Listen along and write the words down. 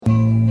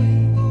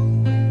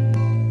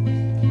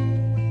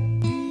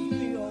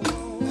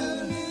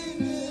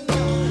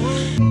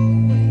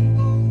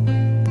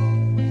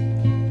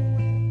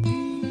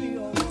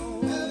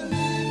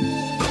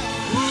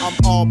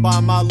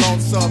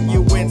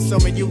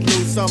some and you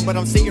lose some, but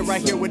I'm sitting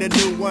right here with a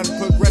new one,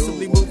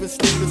 progressively moving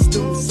stool to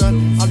stool, son.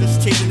 I'm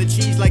just chasing the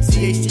cheese like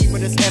CHG,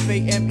 but it's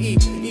F.A.M.E,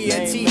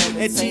 E.N.T,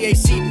 and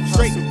T.A.C.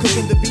 Straight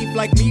cooking the beef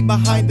like me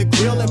behind the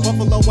grill at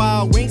Buffalo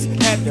Wild Wings.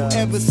 Have you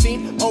ever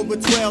seen over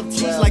 12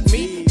 G's like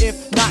me?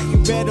 If not, you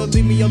better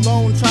leave me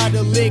alone. Try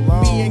to lick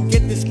me and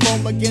get this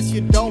chrome against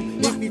your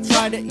dome. If you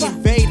try to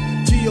invade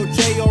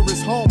G.O.J or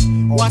his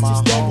home, watch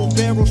his double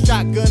barrel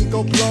shotgun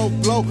go blow,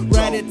 blow,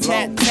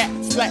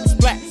 rat-a-tat-tat, splat,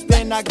 splat.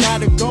 Then I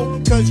gotta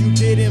go, cause you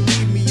didn't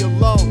leave me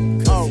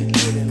alone. Oh,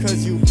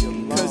 cause you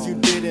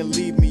didn't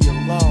leave me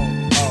alone.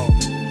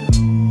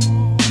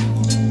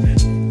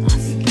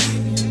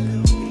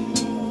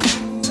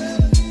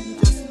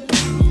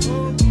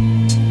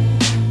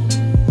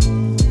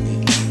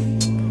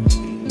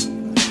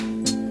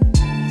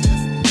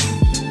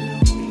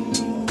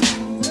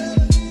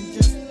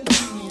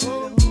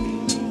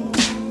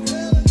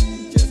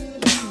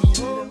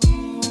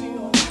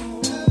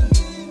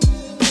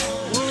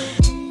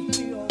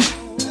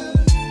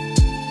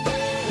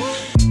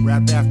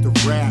 Rap after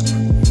rap,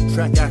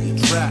 track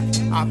after track,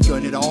 I've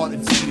done it all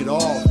and seen it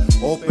all.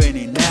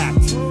 Opening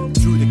act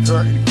to the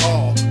curtain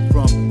call,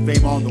 from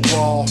fame on the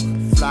wall,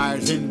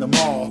 flyers in the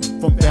mall,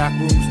 from back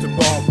rooms to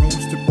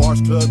ballrooms to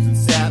bars, clubs, and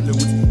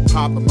saloons.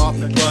 Pop 'em off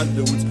like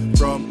balloons,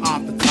 from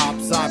off the top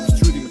sides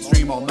to the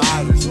extreme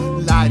all-nighters.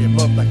 Light 'em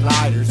up like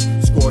lighters,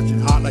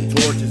 scorching hot like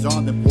torches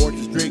on them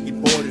porches, drinking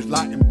borders,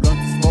 lighting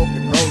blunts,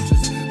 smoking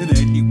roaches. In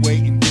any way,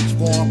 in which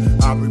form,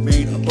 I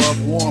remain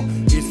above warm.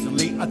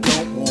 Instantly, I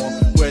don't warm.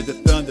 Whether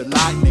thunder,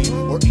 lightning,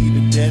 or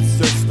even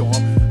desert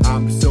storm,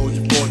 I'm a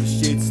soldier for the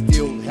shit,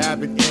 still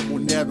have it and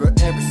will never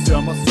ever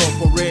sell my soul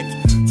for it.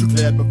 Too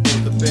clever for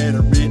the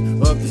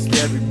betterment of this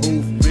very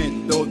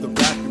movement, though the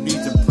rapper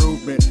needs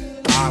improvement.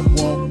 I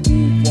won't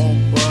move,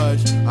 won't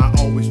budge, I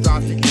always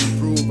strive to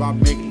improve. I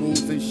make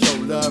moves and show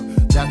love,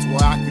 that's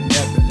why I can